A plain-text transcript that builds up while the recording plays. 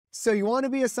So you want to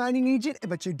be a signing agent,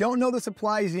 but you don't know the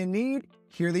supplies you need?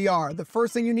 Here they are. The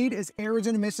first thing you need is errors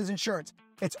and omissions insurance.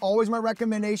 It's always my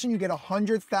recommendation you get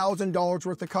 $100,000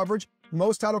 worth of coverage.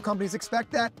 Most title companies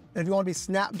expect that. And if you want to be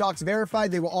SnapDocs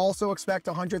verified, they will also expect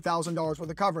 $100,000 worth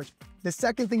of coverage. The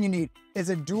second thing you need is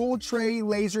a dual tray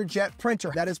laser jet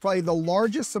printer. That is probably the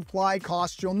largest supply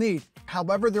cost you'll need.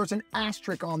 However, there's an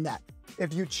asterisk on that.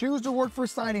 If you choose to work for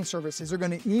signing services, they're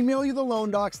going to email you the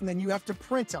loan docs and then you have to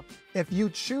print them. If you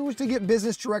choose to get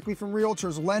business directly from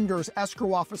realtors, lenders,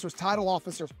 escrow officers, title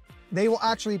officers, they will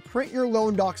actually print your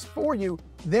loan docs for you.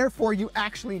 Therefore, you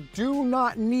actually do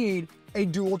not need a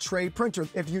dual tray printer.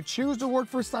 If you choose to work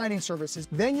for signing services,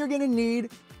 then you're going to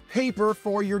need paper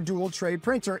for your dual tray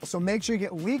printer. So make sure you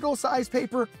get legal size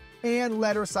paper and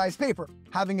letter size paper.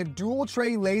 Having a dual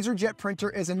tray laser jet printer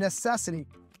is a necessity.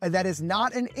 That is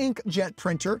not an inkjet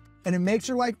printer, and it makes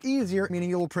your life easier, meaning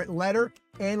it will print letter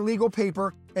and legal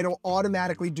paper. It'll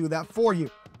automatically do that for you.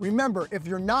 Remember, if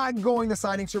you're not going the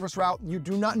signing service route, you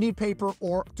do not need paper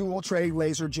or dual tray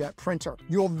laser jet printer.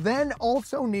 You'll then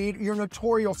also need your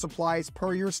notarial supplies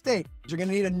per your state. You're going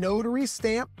to need a notary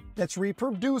stamp that's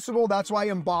reproducible. That's why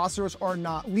embossers are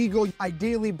not legal.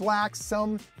 Ideally black.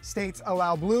 Some states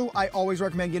allow blue. I always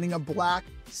recommend getting a black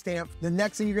stamp. The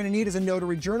next thing you're going to need is a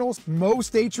notary journal. Most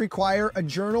states require a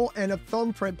journal and a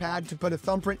thumbprint pad to put a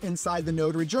thumbprint inside the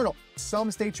notary journal.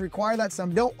 Some states require that,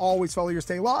 some don't. Always follow your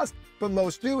state laws, but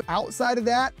most do. Outside of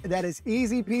that, that is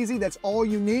easy peasy. That's all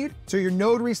you need. So your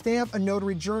notary stamp, a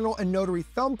notary journal, and notary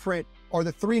thumbprint are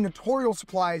the three notarial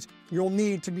supplies you'll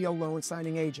need to be a loan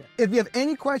signing agent. If you have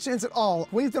any questions at all,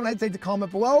 please don't hesitate to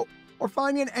comment below or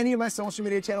find me on any of my social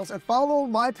media channels and follow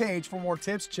my page for more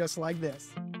tips just like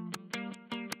this.